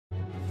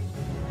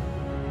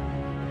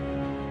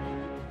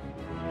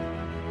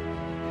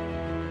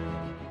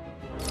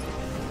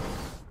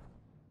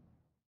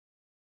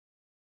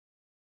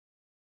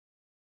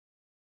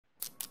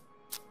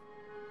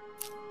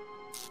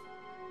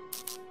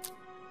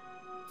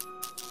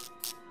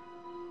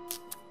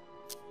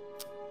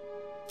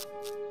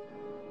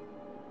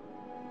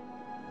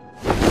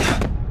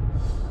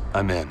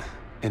I'm in.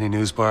 Any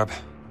news, Barb?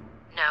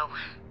 No.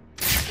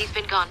 He's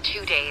been gone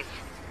 2 days.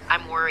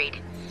 I'm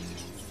worried.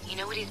 You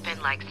know what he's been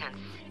like since...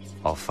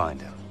 I'll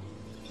find him.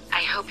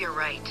 I hope you're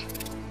right.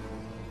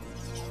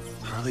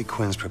 Harley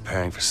Quinn's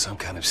preparing for some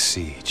kind of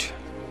siege.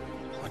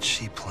 What's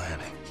she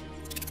planning?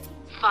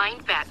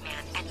 Find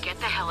Batman and get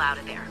the hell out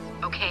of there,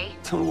 okay?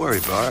 Don't worry,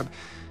 Barb.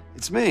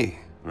 It's me,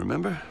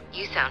 remember?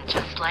 You sound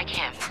just like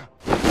him.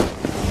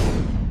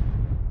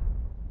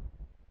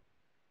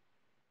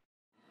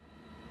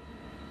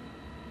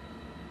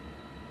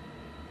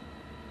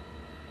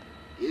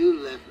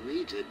 You left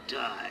me to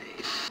die.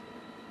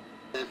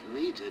 Left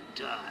me to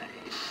die.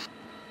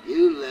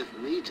 You left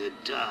me to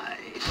die.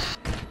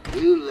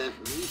 You left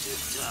me to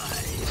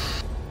die.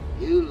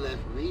 You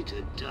left me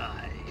to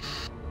die.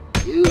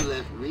 You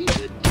left me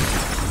to die.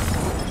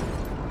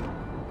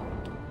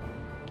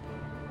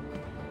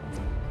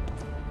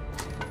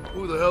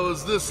 Who the hell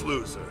is this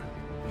loser?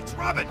 It's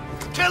Robin!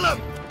 Kill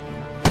him!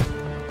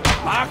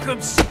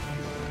 Arkham's...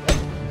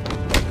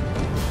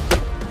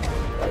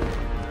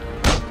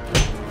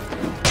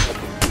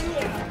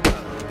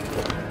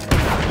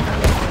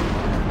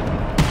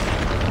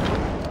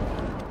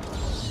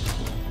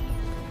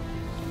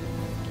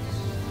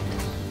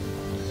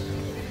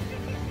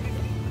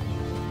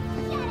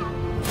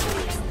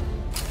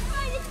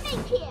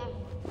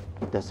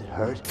 Does it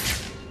hurt?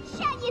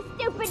 Shut your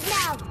stupid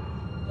mouth!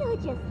 You're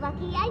just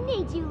lucky I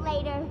need you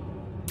later.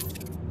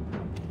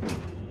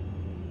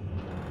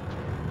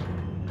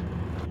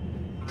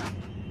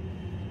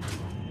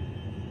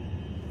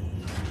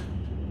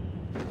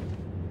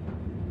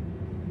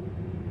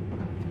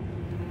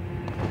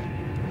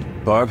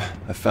 Barb,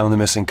 I found the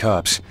missing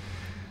cops.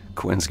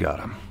 Quinn's got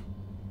them.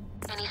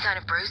 Any sign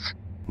of Bruce?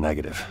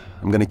 Negative.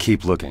 I'm gonna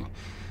keep looking.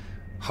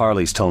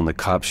 Harley's telling the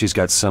cops she's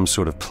got some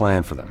sort of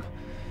plan for them.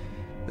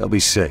 They'll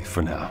be safe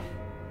for now.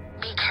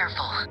 Be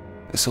careful.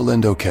 This'll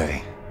end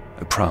okay.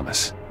 I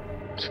promise.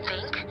 You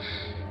think?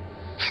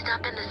 He's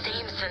not been the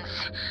same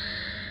since...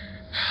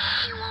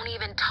 He won't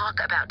even talk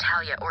about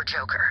Talia or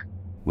Joker.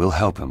 We'll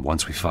help him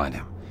once we find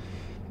him.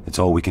 It's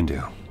all we can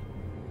do.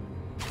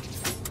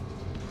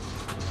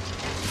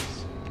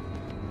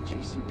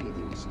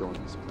 JCPD will storm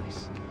this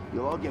place.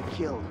 You'll all get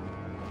killed.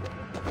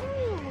 I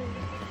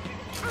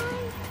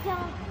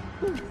don't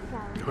think so.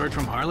 You heard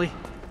from Harley?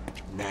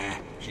 Nah,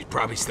 she's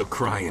probably still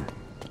crying.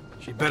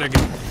 She better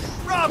get...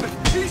 Robin,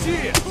 she's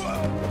here!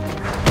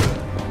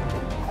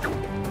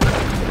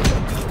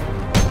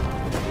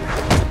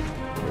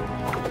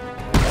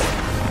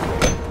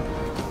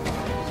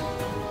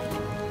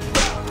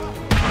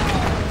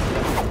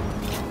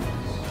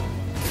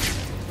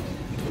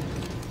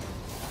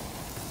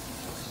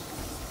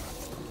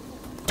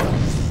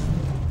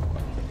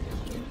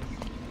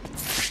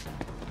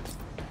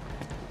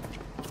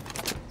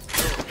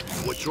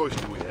 What choice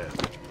do we have?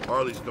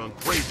 Harley's gone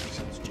crazy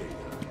since Jay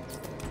died.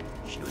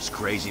 She was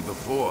crazy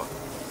before.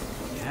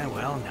 Yeah,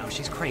 well, now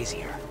she's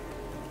crazier.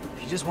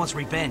 She just wants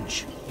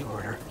revenge. You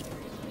heard her.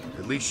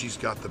 At least she's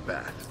got the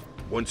bat.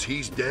 Once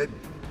he's dead,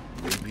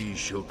 maybe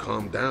she'll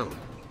calm down.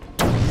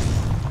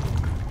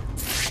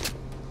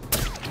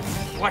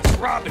 What's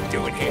Robin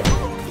doing here?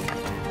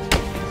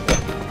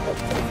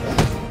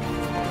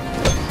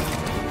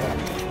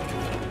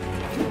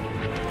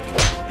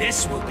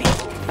 This will be...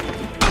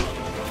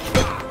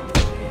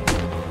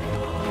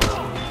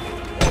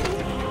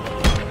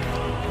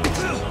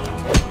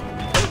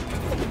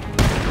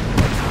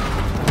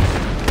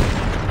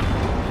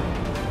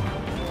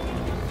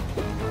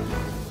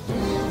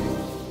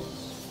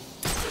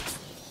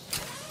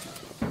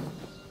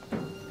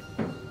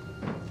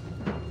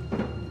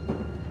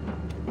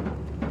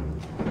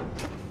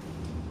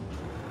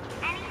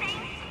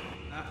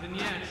 Nothing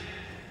yet.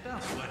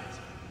 Don't sweat it.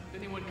 If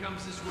anyone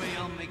comes this way,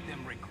 I'll make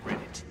them regret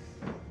it.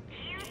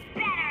 You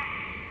better.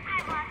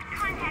 I've lost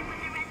contact with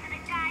the rest of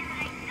the guys and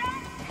I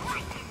don't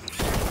like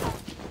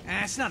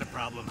it. It's not a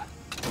problem.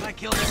 Can I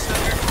kill this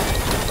sucker?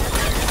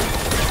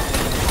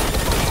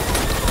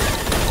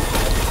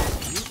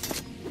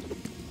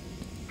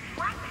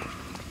 What?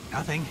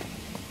 Nothing. Did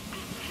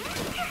you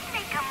just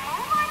make a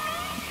move on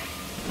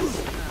me?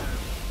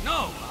 No,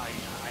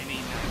 I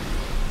mean,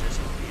 just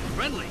being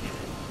friendly.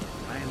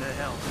 Kinda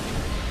help.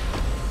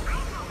 I'm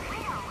a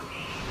widow.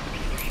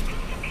 Do you think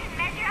you can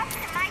measure up to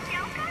my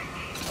Joker?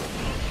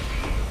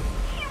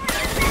 He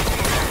was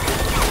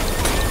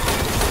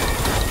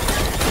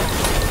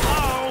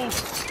Oh! You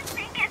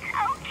think it's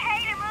okay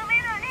to move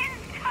in on his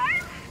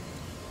turf?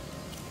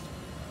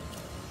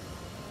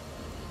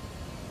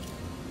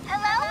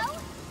 Hello?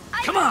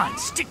 Come on,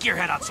 stick your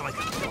head out so I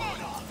can throw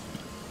it off.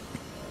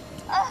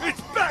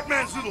 It's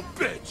Batman's little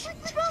bitch!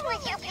 What's wrong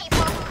with you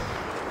people?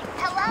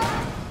 Hello?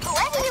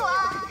 Whoever you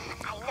are,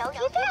 I know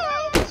you're there.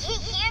 You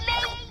hear me?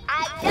 I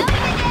know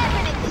you're there,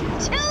 but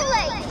it's too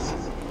late.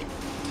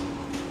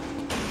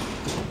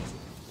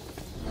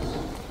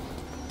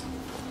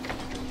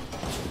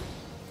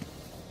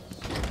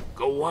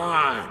 Go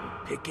on,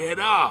 pick it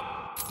up.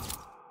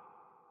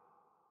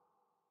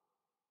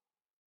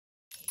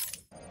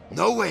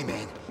 No way,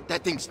 man.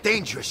 That thing's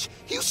dangerous.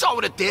 You saw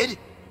what it did.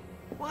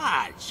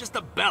 What? It's just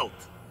a belt.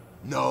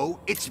 No,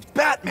 it's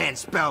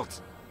Batman's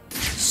belt.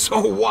 So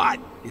what?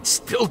 It's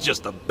still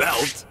just a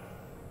belt.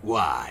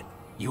 What?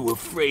 You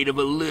afraid of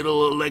a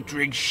little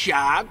electric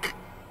shock?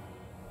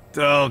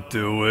 Don't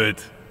do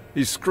it.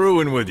 He's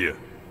screwing with you.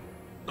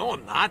 No,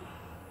 I'm not.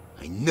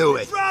 I knew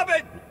it. Drop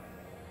it!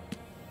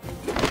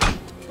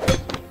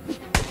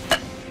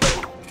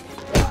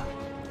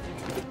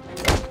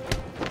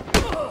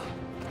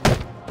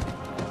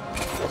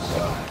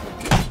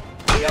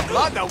 Your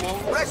mother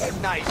won't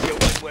recognize you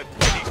when we're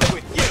finished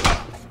with you.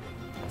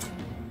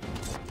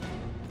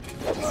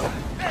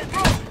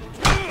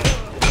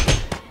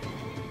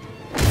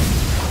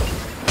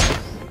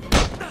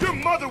 Your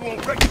mother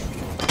won't recognize.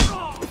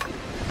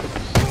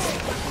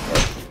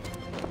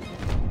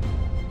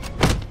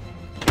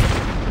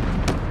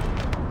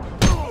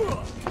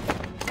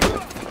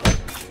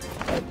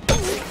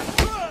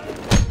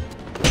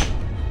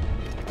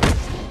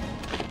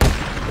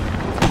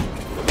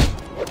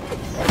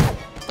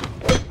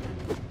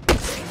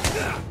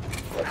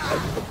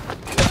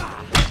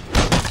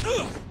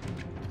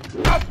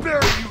 I'll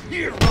bury you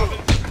here, Robin!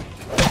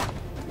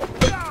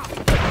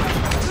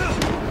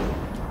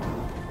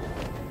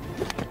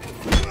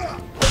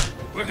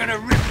 We're gonna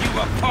rip you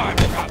apart,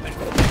 Robin.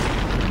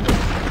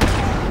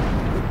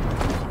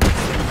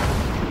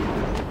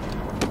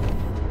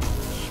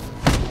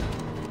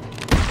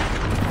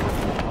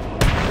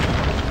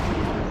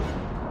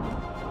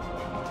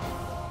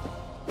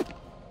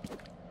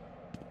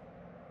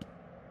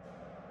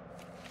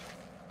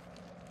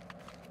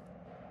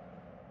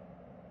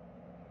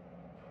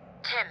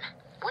 Tim,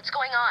 what's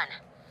going on?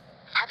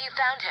 Have you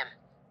found him?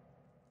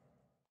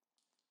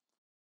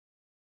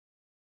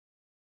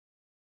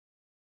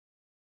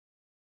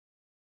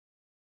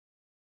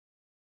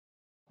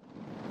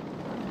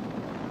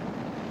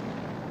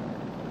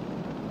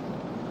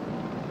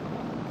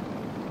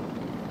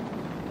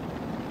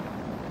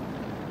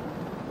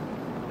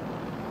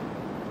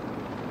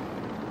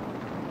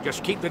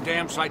 Just keep the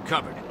damn site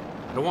covered.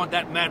 I don't want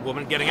that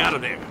madwoman getting out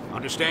of there.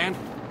 Understand?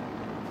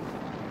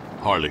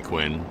 Harley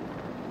Quinn.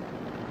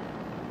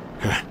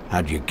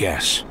 How'd you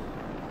guess?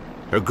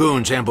 Her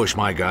goons ambushed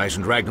my guys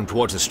and dragged them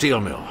towards the steel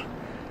mill.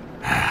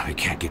 We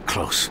can't get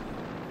close.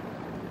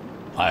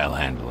 I'll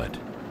handle it.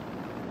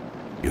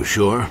 You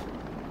sure?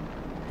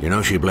 You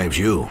know she blames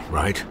you,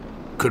 right?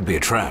 Could be a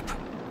trap.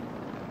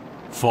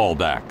 Fall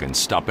back and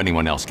stop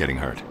anyone else getting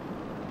hurt.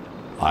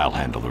 I'll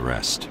handle the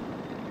rest.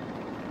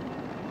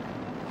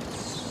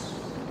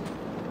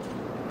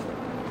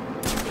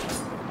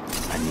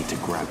 I need to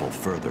grapple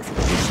further from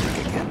the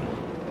stick again.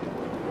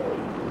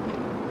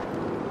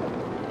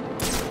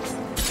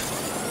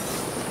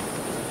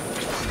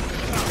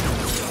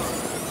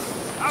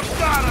 I've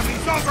got him!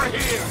 He's over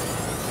here!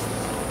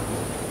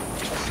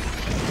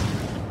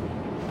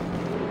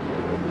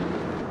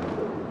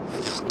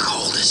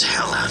 Cold as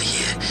hell out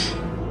here.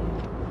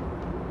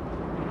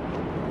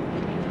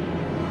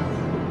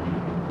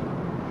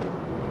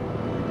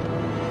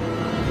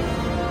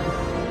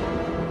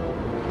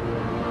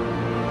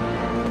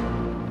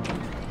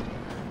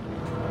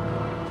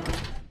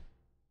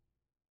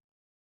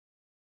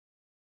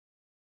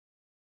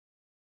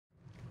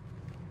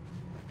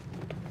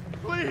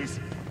 Please!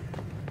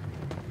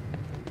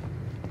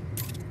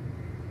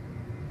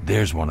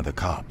 There's one of the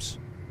cops.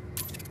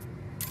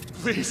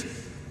 Please!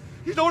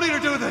 You don't need to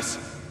do this!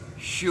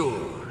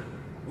 Sure,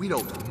 we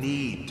don't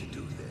need to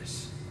do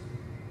this.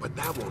 But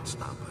that won't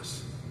stop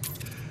us.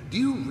 Do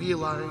you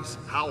realize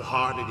how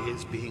hard it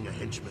is being a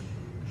henchman?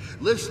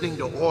 Listening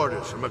to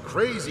orders from a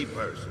crazy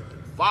person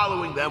and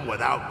following them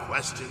without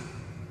question?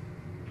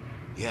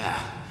 Yeah,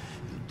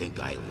 you think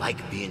I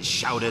like being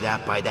shouted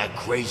at by that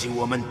crazy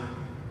woman?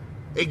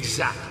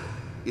 Exactly.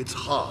 It's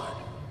hard.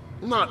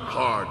 Not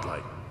hard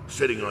like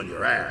sitting on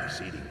your ass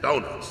eating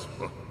donuts.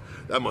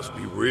 That must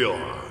be real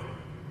hard.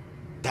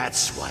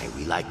 That's why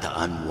we like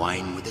to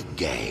unwind with a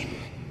game.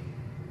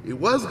 It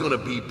was gonna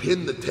be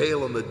pin the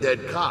tail on the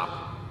dead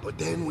cop, but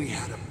then we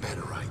had a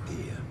better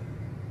idea.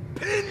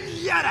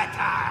 Pinata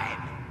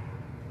time!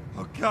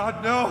 Oh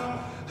God, no!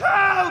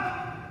 Help!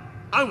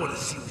 I wanna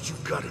see what you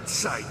got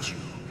inside you.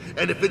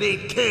 And if it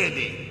ain't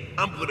candy,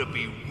 I'm gonna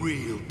be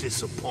real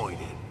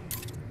disappointed.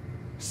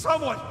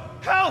 Someone,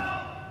 help!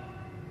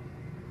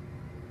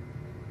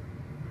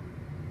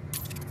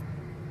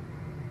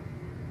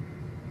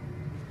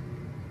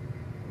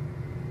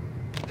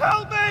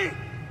 Help me!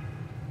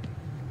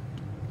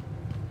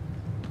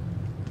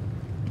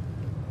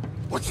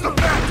 What's the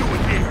bat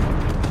doing here?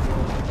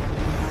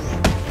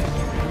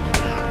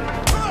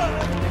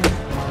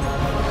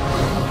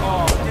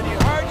 Oh, did he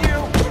hurt you?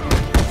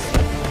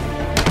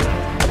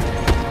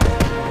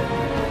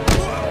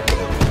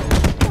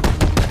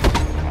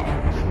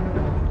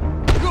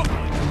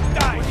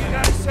 You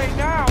gotta say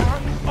now, huh?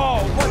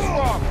 Oh, what's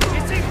wrong?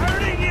 Is he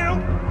hurting you?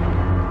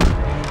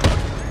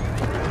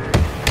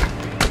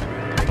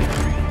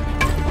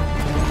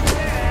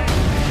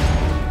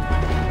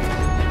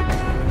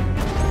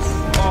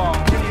 Oh,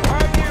 did he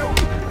hurt you?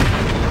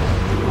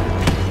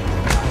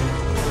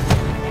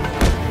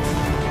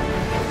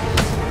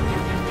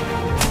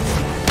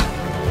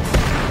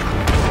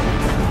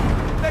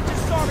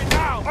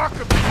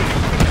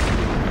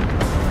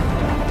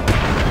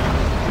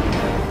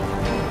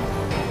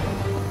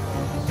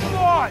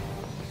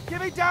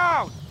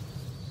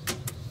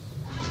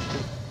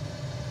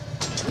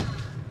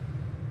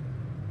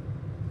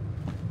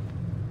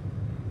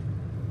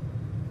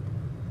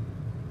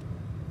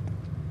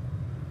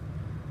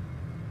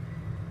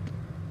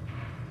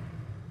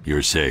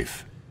 You're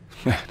safe.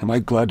 Man, am I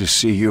glad to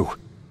see you.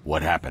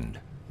 What happened?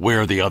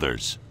 Where are the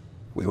others?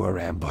 We were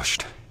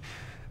ambushed.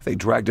 They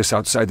dragged us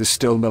outside the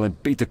still mill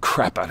and beat the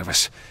crap out of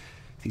us.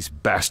 These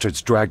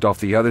bastards dragged off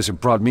the others and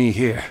brought me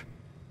here.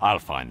 I'll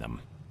find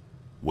them.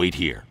 Wait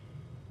here.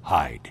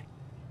 Hide.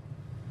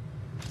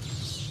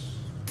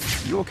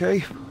 You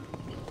okay?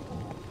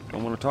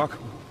 Don't want to talk?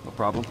 No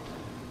problem.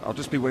 I'll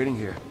just be waiting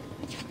here.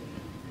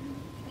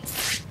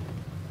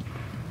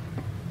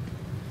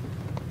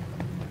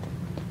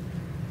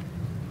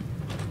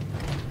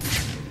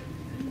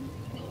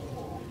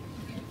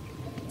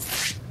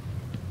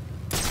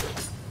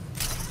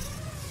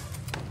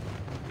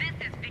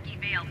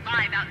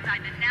 Live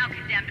outside the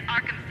now-condemned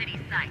Arkham City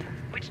site,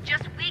 which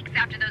just weeks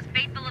after those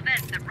fateful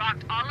events that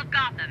rocked all of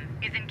Gotham,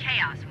 is in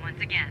chaos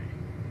once again.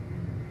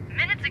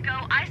 Minutes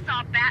ago, I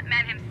saw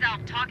Batman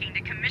himself talking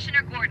to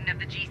Commissioner Gordon of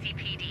the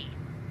GCPD.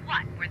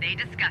 What were they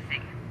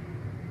discussing?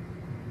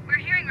 We're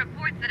hearing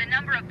reports that a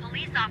number of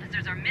police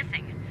officers are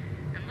missing,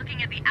 and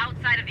looking at the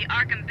outside of the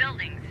Arkham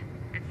buildings,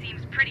 it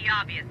seems pretty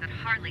obvious that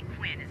Harley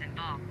Quinn is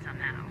involved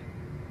somehow.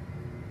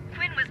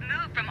 Quinn was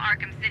moved from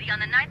Arkham City on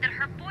the night that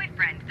her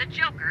boyfriend, the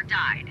Joker,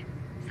 died.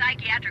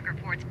 Psychiatric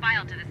reports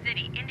filed to the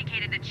city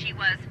indicated that she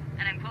was,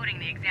 and I'm quoting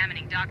the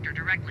examining doctor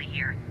directly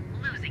here,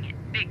 losing it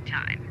big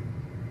time.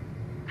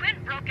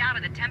 Quinn broke out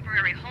of the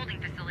temporary holding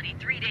facility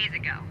 3 days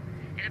ago.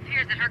 It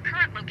appears that her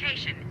current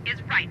location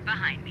is right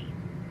behind me.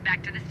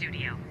 Back to the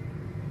studio.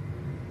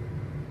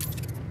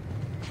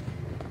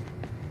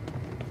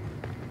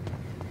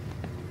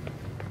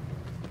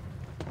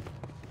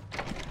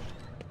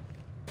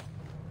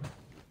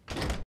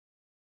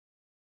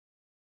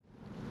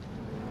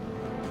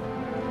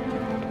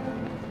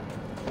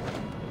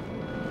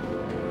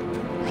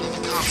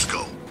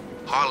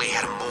 Harley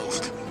had him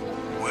moved.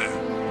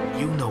 Where?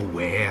 You know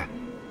where.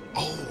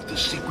 Oh, the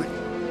secret.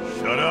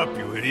 Shut up,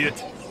 you idiot.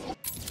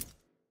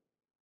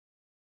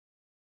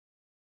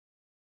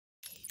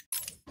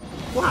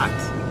 What?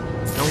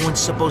 No one's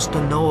supposed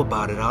to know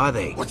about it, are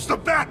they? What's the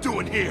Bat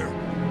doing here?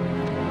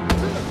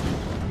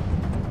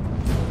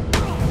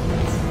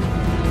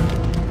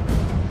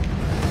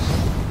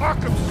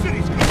 Arkham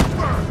City's gonna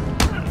burn!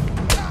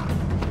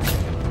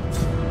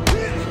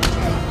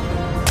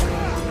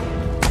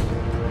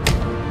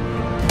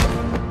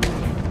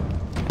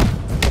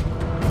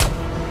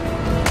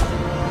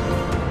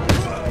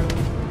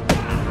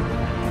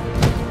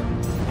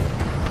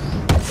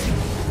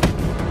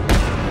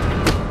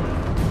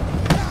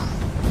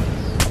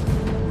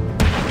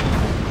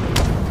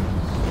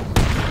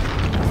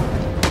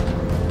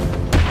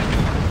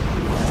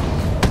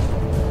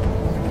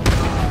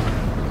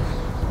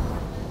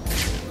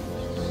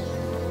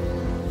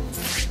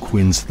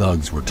 Quinn's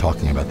thugs were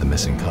talking about the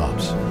missing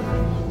cops.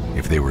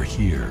 If they were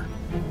here,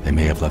 they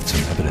may have left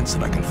some evidence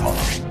that I can follow.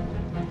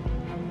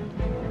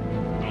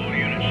 All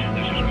units,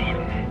 this is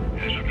Gordon.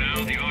 As of now,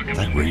 the Arkham...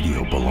 That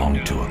radio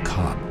belonged to a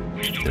cop.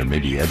 There may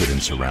be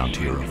evidence around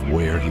here of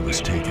where he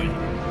was taken.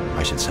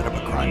 I should set up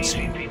a crime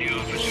scene. The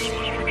officers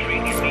must retreat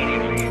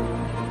immediately.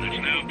 That's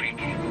now,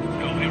 people.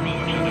 No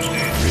heroics,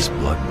 understand? His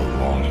blood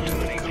belonged to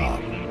the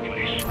cop.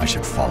 I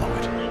should follow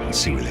it and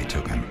see where they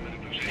took him.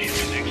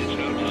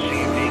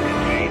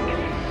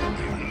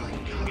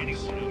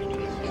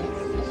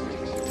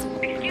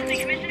 Excuse me,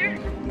 Commissioner?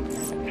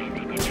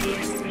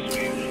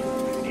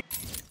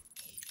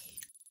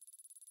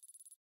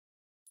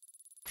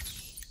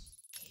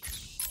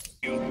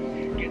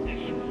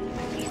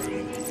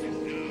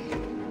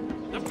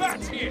 The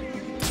Bat's here!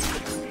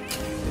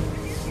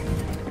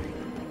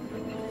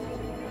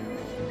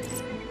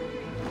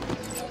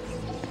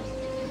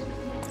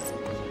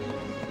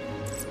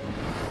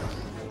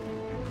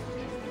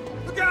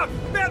 Look out!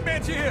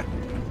 Batman's here!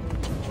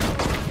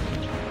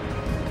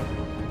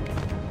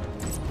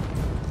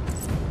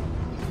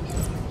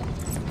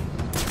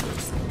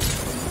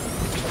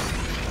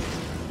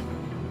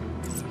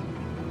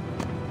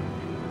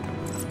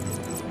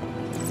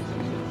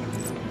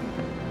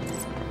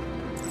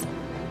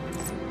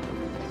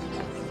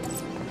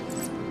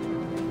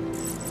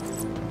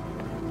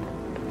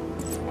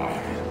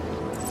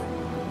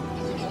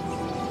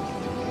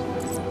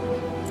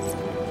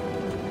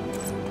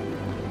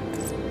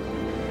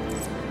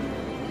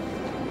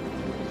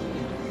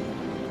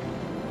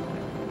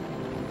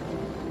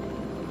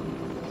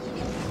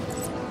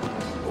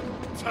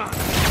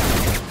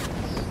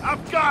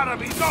 I've got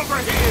him! He's over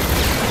here!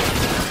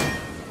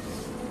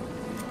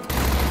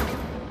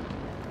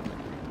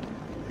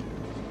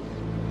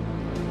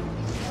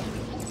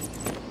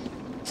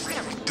 What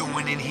are we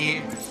doing in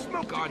here?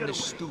 Guarding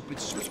this stupid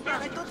switch.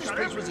 Man, I thought this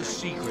place was a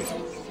secret.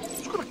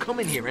 Who's gonna come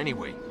in here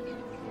anyway?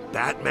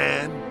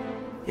 Batman?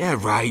 Yeah,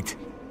 right.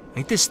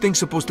 Ain't this thing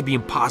supposed to be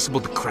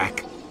impossible to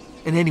crack?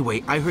 And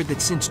anyway, I heard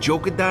that since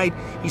Joker died,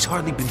 he's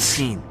hardly been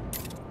seen.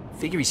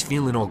 Figure he's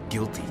feeling all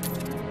guilty.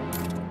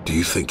 Do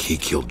you think he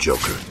killed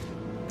Joker?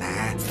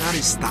 Nah, not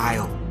his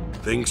style.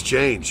 Things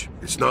change.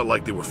 It's not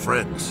like they were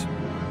friends.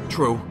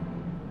 True.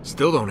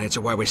 Still don't answer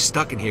why we're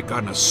stuck in here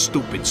guarding a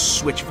stupid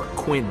switch for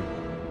Quinn.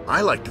 I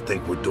like to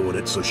think we're doing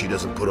it so she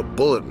doesn't put a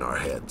bullet in our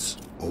heads.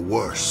 Or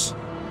worse.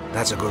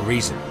 That's a good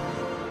reason.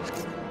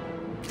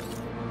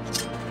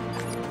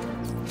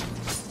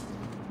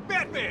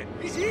 Batman!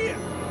 He's here!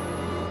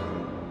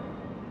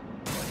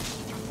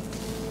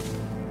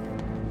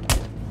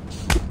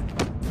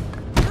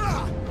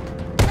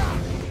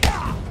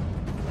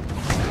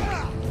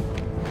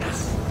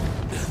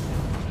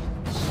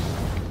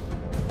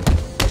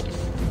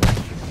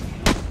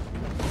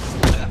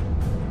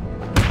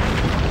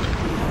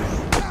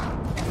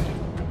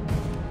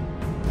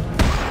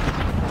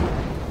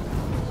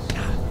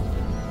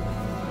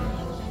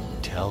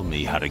 Tell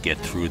me how to get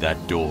through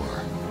that door,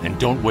 and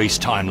don't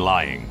waste time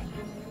lying.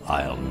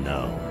 I'll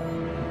know.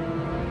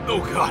 Oh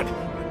God,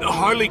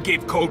 Harley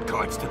gave code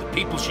cards to the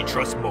people she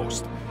trusts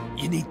most.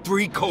 You need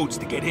 3 codes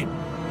to get in.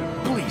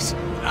 Please,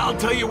 I'll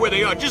tell you where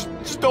they are. Just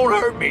don't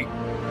hurt me.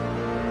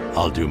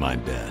 I'll do my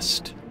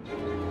best.